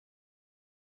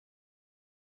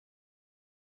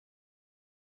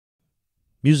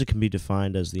Music can be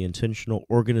defined as the intentional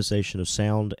organization of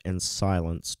sound and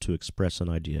silence to express an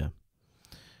idea.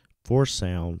 For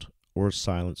sound or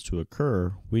silence to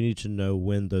occur, we need to know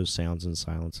when those sounds and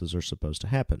silences are supposed to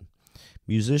happen.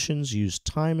 Musicians use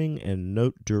timing and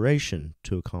note duration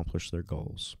to accomplish their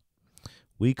goals.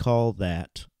 We call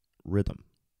that rhythm.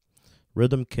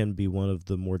 Rhythm can be one of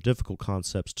the more difficult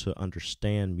concepts to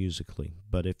understand musically,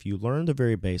 but if you learn the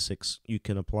very basics, you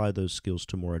can apply those skills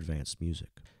to more advanced music.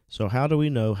 So how do we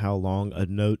know how long a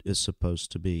note is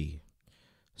supposed to be?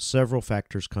 Several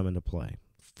factors come into play.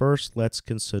 First, let's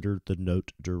consider the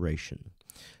note duration.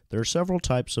 There are several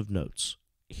types of notes.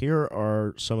 Here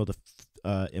are some of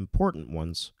the important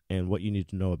ones and what you need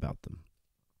to know about them.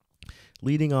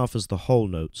 Leading off is the whole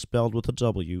note, spelled with a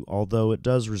W, although it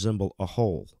does resemble a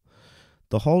whole.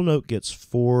 The whole note gets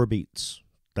 4 beats.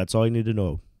 That's all you need to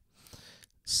know.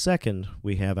 Second,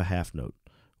 we have a half note,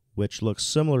 which looks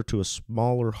similar to a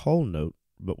smaller whole note,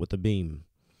 but with a beam.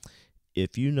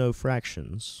 If you know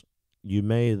fractions, you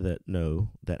may know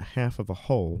that half of a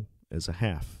whole is a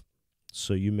half.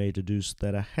 So you may deduce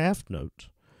that a half note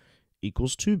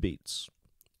equals 2 beats,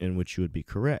 in which you would be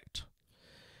correct.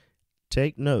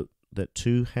 Take note that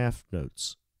 2 half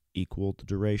notes equal the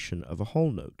duration of a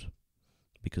whole note,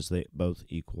 because they both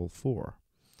equal 4.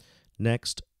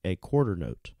 Next, a quarter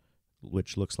note,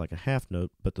 which looks like a half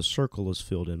note, but the circle is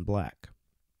filled in black.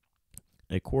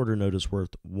 A quarter note is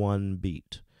worth 1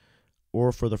 beat.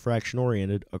 Or for the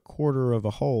fraction-oriented, a quarter of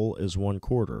a whole is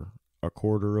 1/4. A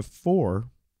quarter of 4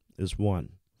 is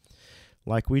 1.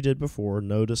 Like we did before,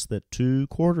 notice that 2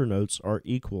 quarter notes are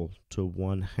equal to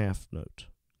 1 half note.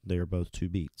 They are both 2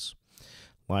 beats.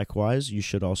 Likewise, you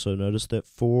should also notice that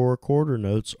 4 quarter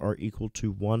notes are equal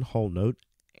to 1 whole note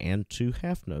and 2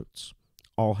 half notes,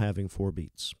 all having 4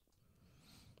 beats.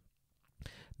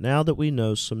 Now that we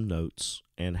know some notes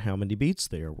and how many beats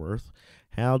they are worth,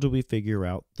 how do we figure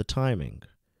out the timing?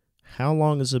 How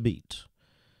long is a beat?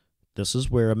 This is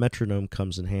where a metronome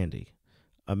comes in handy.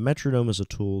 A metronome is a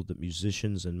tool that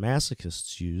musicians and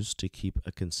masochists use to keep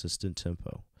a consistent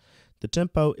tempo. The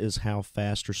tempo is how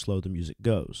fast or slow the music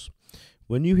goes.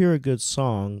 When you hear a good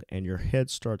song and your head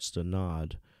starts to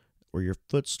nod or your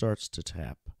foot starts to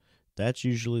tap, that's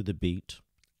usually the beat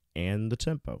and the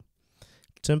tempo.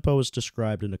 Tempo is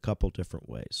described in a couple different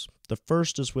ways. The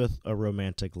first is with a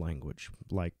romantic language,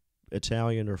 like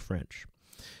Italian or French.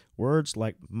 Words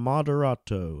like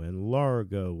moderato and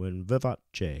largo and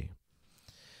vivace.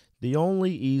 The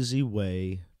only easy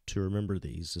way to remember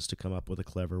these is to come up with a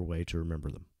clever way to remember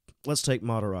them. Let's take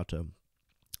moderato.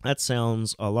 That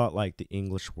sounds a lot like the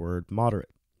English word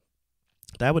moderate.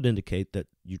 That would indicate that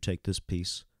you take this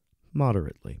piece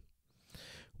moderately.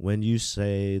 When you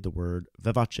say the word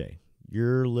vivace,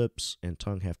 your lips and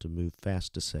tongue have to move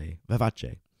fast to say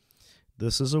vivace.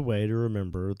 This is a way to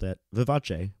remember that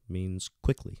vivace means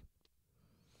quickly.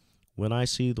 When I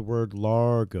see the word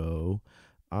largo,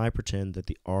 I pretend that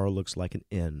the R looks like an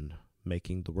N,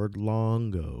 making the word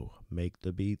longo. Make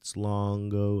the beats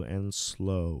longo and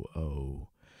slow-o.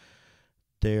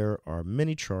 There are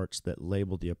many charts that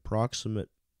label the approximate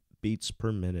beats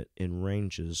per minute in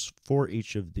ranges for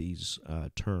each of these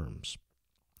terms.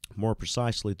 More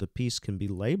precisely, the piece can be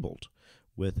labeled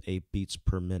with a beats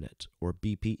per minute, or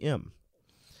BPM.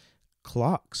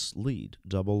 Clocks lead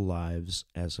double lives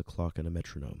as a clock and a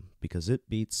metronome because it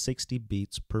beats 60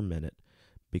 beats per minute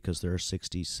because there are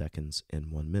 60 seconds in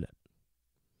 1 minute.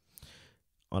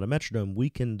 On a metronome, we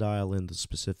can dial in the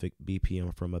specific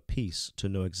BPM from a piece to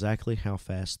know exactly how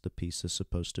fast the piece is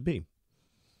supposed to be.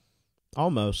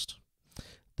 Almost.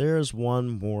 There is one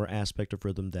more aspect of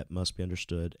rhythm that must be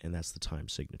understood, and that's the time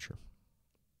signature.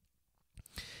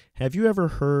 Have you ever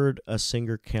heard a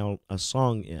singer count a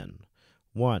song in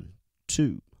 1,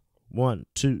 2, 1,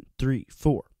 2, 3,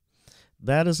 4?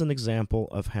 That is an example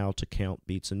of how to count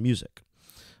beats in music.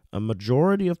 A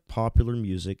majority of popular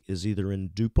music is either in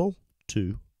duple,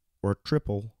 2, or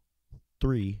triple,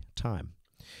 3 time.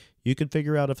 You can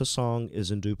figure out if a song is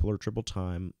in duple or triple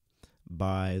time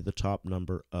by the top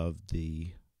number of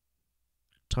the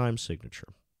time signature.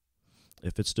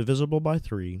 If it's divisible by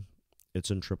 3, it's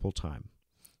in triple time.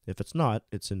 If it's not,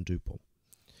 it's in duple.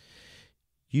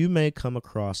 You may come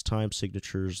across time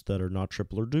signatures that are not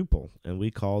triple or duple, and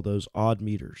we call those odd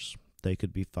meters. They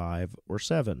could be 5 or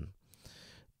 7,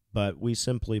 but we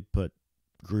simply put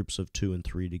groups of 2 and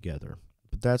 3 together.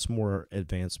 But that's more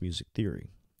advanced music theory.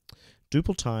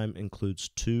 Duple time includes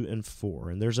 2 and 4,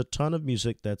 and there's a ton of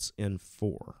music that's in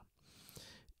 4.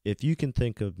 If you can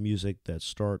think of music that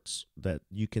starts, that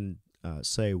you can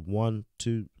say 1,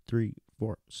 2, 3,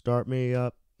 4, start me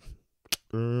up,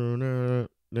 1,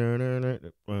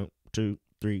 2,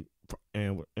 3,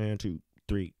 and 2,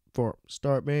 3, 4.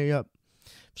 Start me up.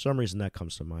 For some reason, that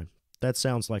comes to mind. That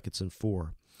sounds like it's in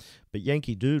 4. But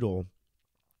Yankee Doodle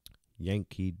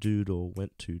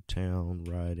went to town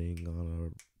riding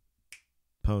on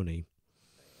a pony.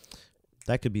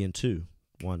 That could be in 2.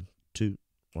 1, 2,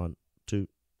 1, 2.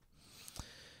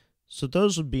 So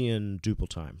those would be in duple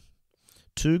time.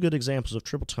 2 good examples of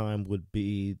triple time would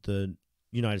be the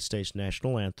United States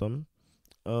national anthem.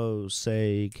 Oh,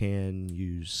 say, can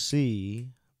you see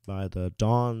by the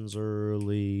dawn's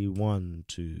early 1,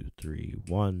 2, 3,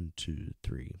 1, 2,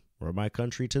 3. Or my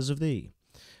country 'tis of thee.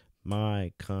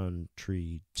 My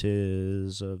country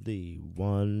 'tis of thee.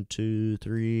 1, 2,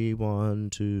 3, 1,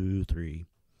 2, 3.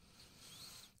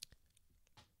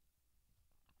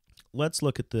 Let's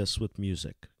look at this with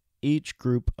music. Each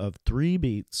group of 3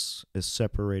 beats is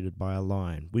separated by a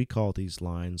line. We call these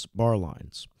lines bar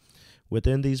lines.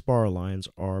 Within these bar lines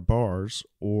are bars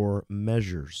or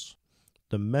measures.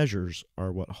 The measures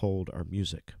are what hold our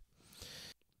music.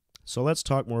 So let's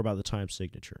talk more about the time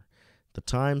signature. The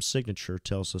time signature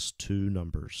tells us 2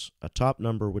 numbers, a top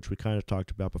number, which we kind of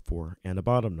talked about before, and a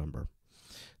bottom number.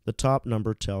 The top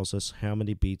number tells us how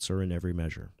many beats are in every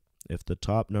measure. If the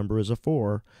top number is a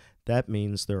 4, that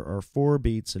means there are 4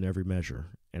 beats in every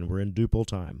measure, and we're in duple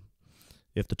time.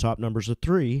 If the top number is a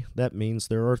 3, that means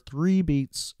there are 3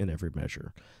 beats in every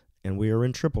measure, and we are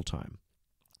in triple time.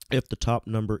 If the top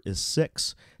number is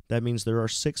 6, that means there are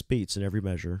 6 beats in every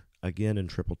measure, again in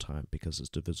triple time because it's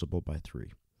divisible by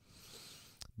 3.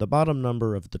 The bottom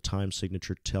number of the time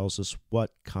signature tells us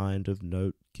what kind of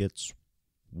note gets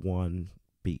 1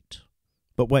 beat.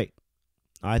 But wait,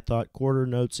 I thought quarter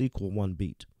notes equal 1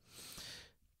 beat.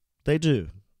 They do,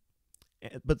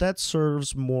 but that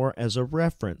serves more as a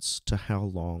reference to how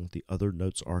long the other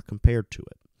notes are compared to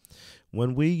it.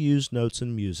 When we use notes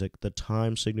in music, the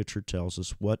time signature tells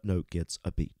us what note gets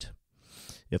a beat.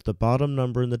 If the bottom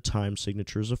number in the time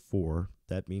signature is a 4,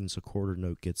 that means a quarter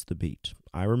note gets the beat.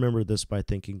 I remember this by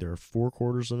thinking there are 4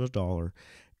 quarters in a dollar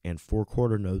and 4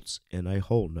 quarter notes in a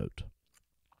whole note.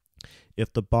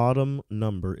 If the bottom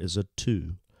number is a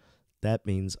 2, that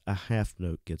means a half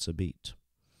note gets a beat.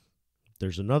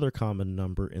 There's another common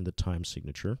number in the time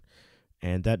signature,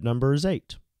 and that number is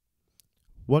 8.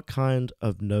 What kind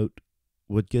of note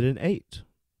would get an 8?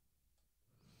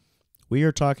 We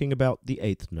are talking about the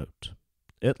 8th note.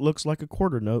 It looks like a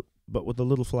quarter note, but with a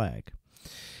little flag.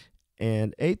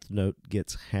 An 8th note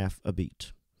gets half a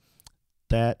beat.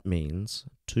 That means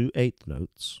 2 8th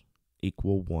notes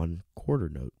equal 1 quarter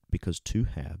note, because 2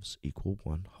 halves equal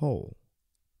 1 whole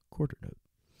quarter note.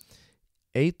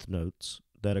 8th notes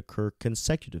that occur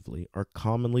consecutively are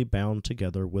commonly bound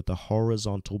together with a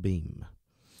horizontal beam.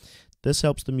 This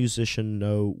helps the musician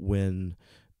know when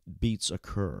beats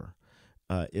occur.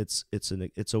 It's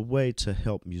a way to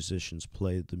help musicians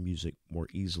play the music more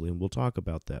easily, and we'll talk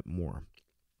about that more.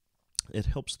 It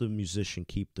helps the musician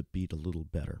keep the beat a little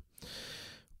better.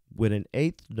 When an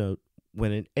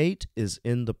 8 is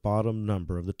in the bottom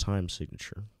number of the time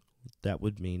signature, that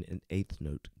would mean an 8th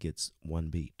note gets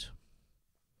 1 beat.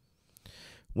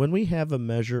 When we have a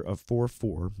measure of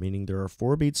 4/4, meaning there are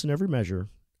 4 beats in every measure,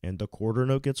 and the quarter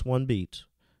note gets 1 beat,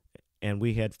 and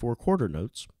we had 4 quarter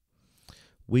notes,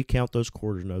 we count those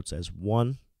quarter notes as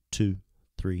 1, 2,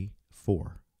 3,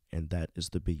 4, and that is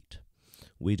the beat.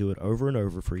 We do it over and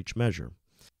over for each measure.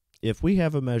 If we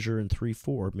have a measure in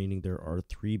 3/4, meaning there are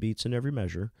 3 beats in every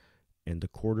measure, and the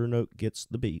quarter note gets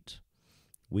the beat,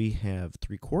 we have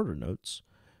 3 quarter notes.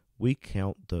 We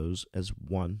count those as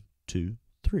 1, 2,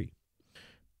 3.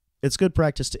 It's good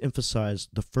practice to emphasize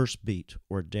the first beat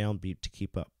or downbeat to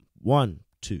keep up. 1,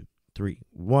 2, 3,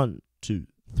 1, 2,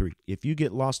 3. If you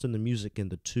get lost in the music in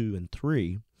the 2 and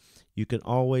 3, you can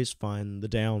always find the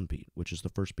downbeat, which is the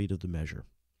first beat of the measure.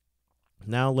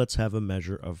 Now let's have a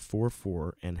measure of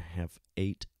 4/4 and have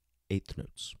 8 eighth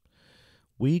notes.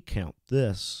 We count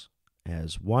this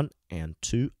as 1 and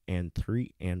 2 and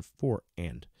 3 and 4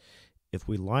 and. If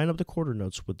we line up the quarter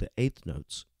notes with the eighth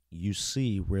notes, you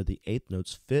see where the eighth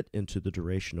notes fit into the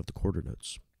duration of the quarter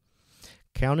notes.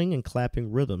 Counting and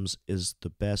clapping rhythms is the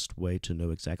best way to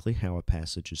know exactly how a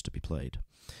passage is to be played.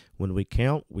 When we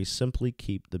count, we simply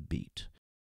keep the beat.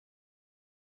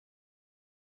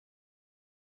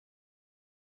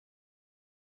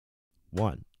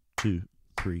 One, 2,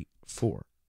 3, 4.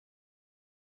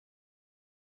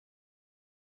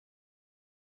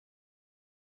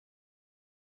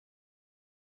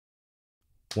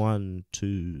 One,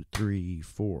 2, 3,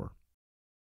 4.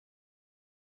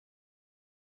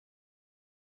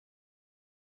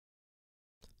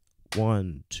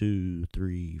 One, 2,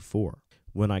 3, 4.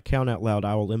 When I count out loud,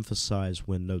 I will emphasize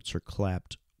when notes are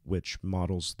clapped which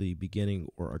models the beginning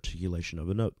or articulation of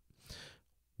a note.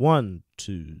 1,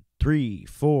 2, 3,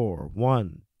 4,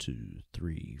 1, 2,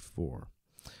 3, 4.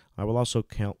 I will also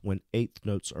count when eighth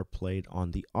notes are played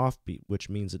on the offbeat, which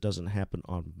means it doesn't happen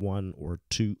on 1 or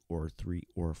 2 or 3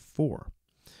 or 4.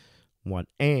 1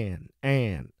 and.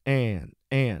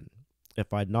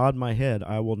 If I nod my head,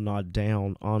 I will nod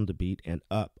down on the beat and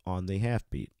up on the half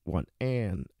beat. 1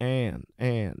 and. In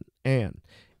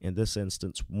this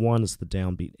instance, 1 is the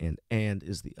downbeat and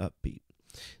is the upbeat.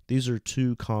 These are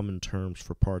two common terms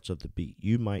for parts of the beat.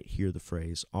 You might hear the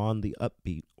phrase on the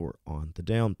upbeat or on the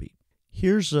downbeat.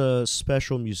 Here's a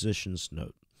special musician's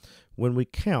note. When we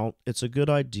count, it's a good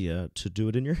idea to do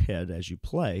it in your head as you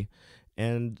play,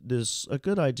 and there's a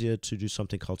good idea to do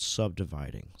something called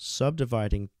subdividing.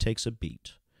 Subdividing takes a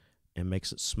beat and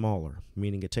makes it smaller,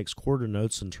 meaning it takes quarter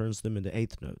notes and turns them into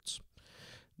eighth notes.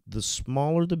 The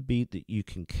smaller the beat that you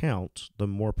can count, the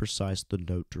more precise the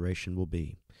note duration will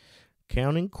be.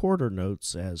 Counting quarter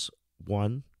notes as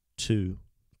 1, 2,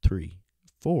 3,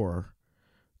 4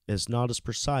 is not as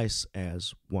precise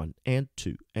as 1 and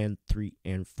 2 and 3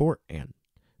 and 4 and,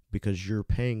 because you're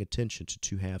paying attention to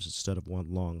two halves instead of one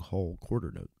long whole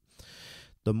quarter note.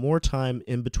 The more time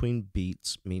in between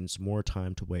beats means more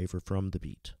time to waver from the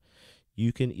beat.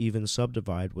 You can even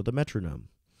subdivide with a metronome.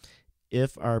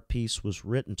 If our piece was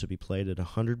written to be played at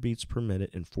 100 beats per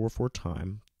minute in 4/4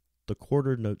 time, the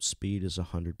quarter note speed is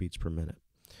 100 beats per minute.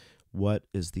 What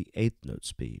is the eighth note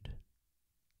speed?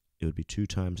 It would be 2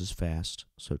 times as fast,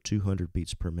 so 200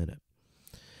 beats per minute.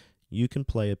 You can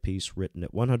play a piece written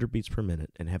at 100 beats per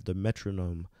minute and have the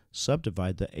metronome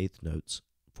subdivide the eighth notes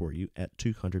for you at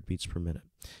 200 beats per minute.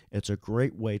 It's a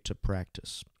great way to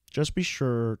practice. Just be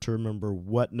sure to remember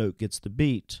what note gets the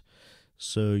beat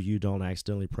so you don't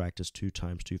accidentally practice 2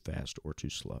 times too fast or too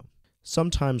slow.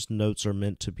 Sometimes notes are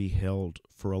meant to be held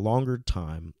for a longer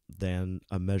time than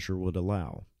a measure would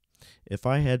allow. If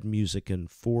I had music in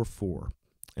 4/4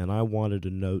 and I wanted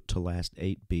a note to last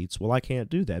 8 beats, well, I can't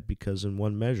do that because in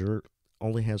one measure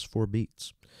only has 4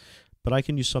 beats. But I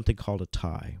can use something called a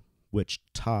tie, which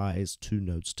ties 2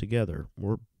 notes together,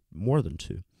 or more than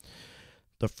 2.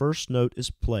 The first note is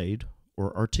played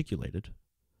or articulated,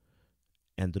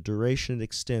 and the duration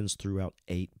extends throughout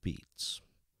 8 beats.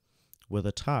 With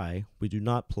a tie, we do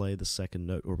not play the second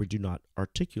note, or we do not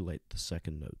articulate the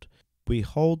second note. We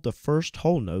hold the first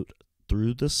whole note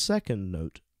through the second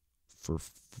note for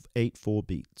 8 full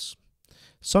beats.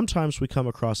 Sometimes we come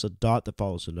across a dot that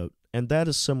follows a note, and that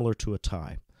is similar to a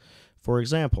tie. For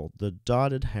example, the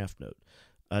dotted half note.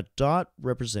 A dot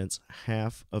represents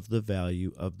half of the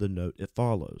value of the note it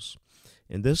follows.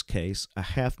 In this case, a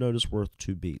half note is worth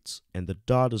 2 beats, and the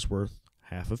dot is worth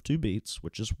half of 2 beats,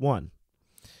 which is 1.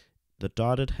 The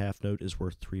dotted half note is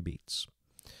worth 3 beats.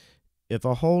 If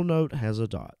a whole note has a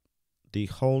dot, the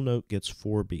whole note gets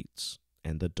 4 beats,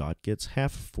 and the dot gets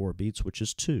half of 4 beats, which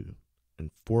is 2,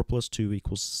 and 4 plus 2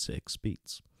 equals 6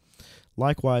 beats.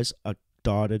 Likewise, a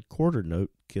dotted quarter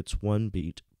note gets 1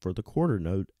 beat for the quarter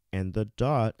note, and the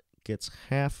dot gets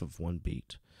half of 1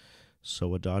 beat.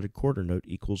 So a dotted quarter note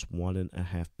equals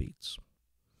 1.5 beats.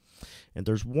 And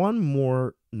there's one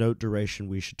more note duration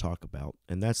we should talk about,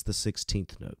 and that's the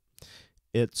 16th note.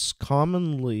 It's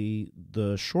commonly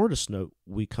the shortest note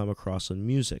we come across in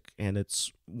music, and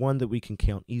it's one that we can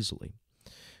count easily.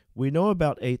 We know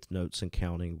about eighth notes in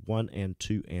counting 1 and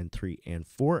 2 and 3 and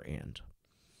 4 and.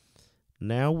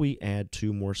 Now we add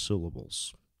 2 more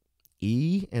syllables,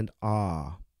 E and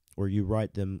Ah, or you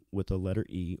write them with the letter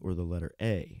E or the letter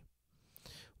A.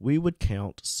 We would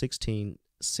count 16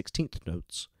 16th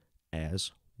notes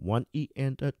as 1 E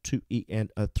and a, 2 E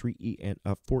and a, 3 E and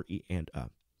a, 4 E and a.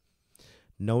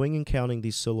 Knowing and counting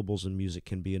these syllables in music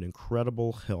can be an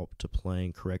incredible help to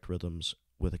playing correct rhythms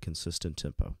with a consistent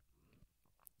tempo.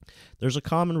 There's a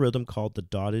common rhythm called the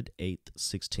dotted 8th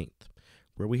 16th,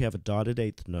 where we have a dotted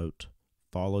 8th note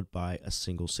followed by a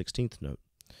single 16th note.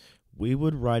 We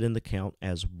would write in the count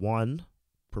as 1,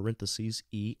 parentheses,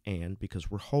 E and,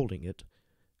 because we're holding it,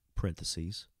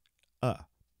 parentheses, a.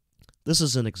 This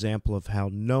is an example of how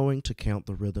knowing to count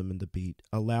the rhythm in the beat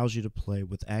allows you to play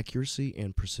with accuracy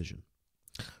and precision.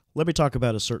 Let me talk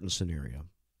about a certain scenario.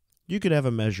 You could have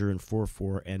a measure in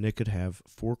 4/4 and it could have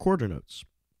 4 quarter notes.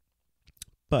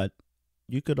 But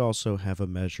you could also have a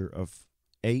measure of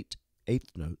 8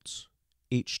 eighth notes,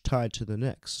 each tied to the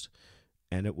next,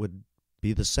 and it would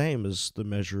be the same as the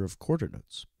measure of quarter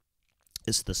notes.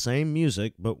 It's the same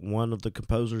music, but one of the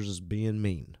composers is being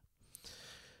mean.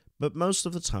 But most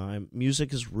of the time,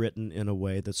 music is written in a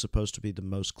way that's supposed to be the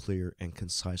most clear and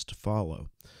concise to follow.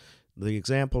 The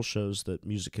example shows that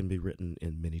music can be written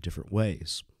in many different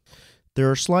ways. There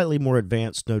are slightly more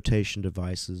advanced notation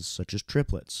devices such as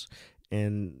triplets,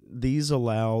 and these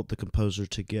allow the composer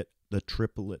to get the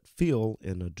triplet feel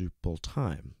in a duple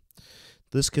time.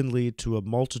 This can lead to a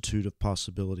multitude of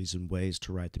possibilities and ways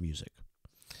to write the music.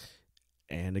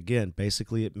 And again,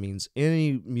 basically it means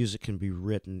any music can be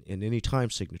written in any time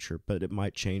signature, but it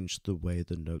might change the way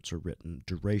the notes are written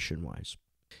duration-wise.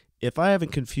 If I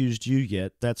haven't confused you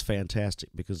yet, that's fantastic,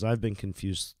 because I've been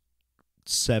confused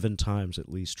 7 times at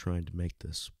least trying to make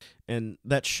this. And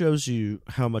that shows you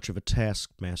how much of a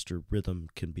taskmaster rhythm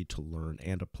can be to learn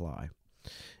and apply.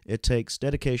 It takes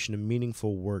dedication and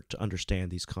meaningful work to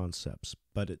understand these concepts,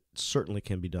 but it certainly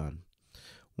can be done.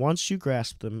 Once you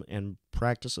grasp them and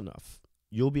practice enough,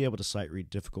 you'll be able to sight read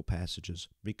difficult passages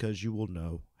because you will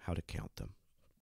know how to count them.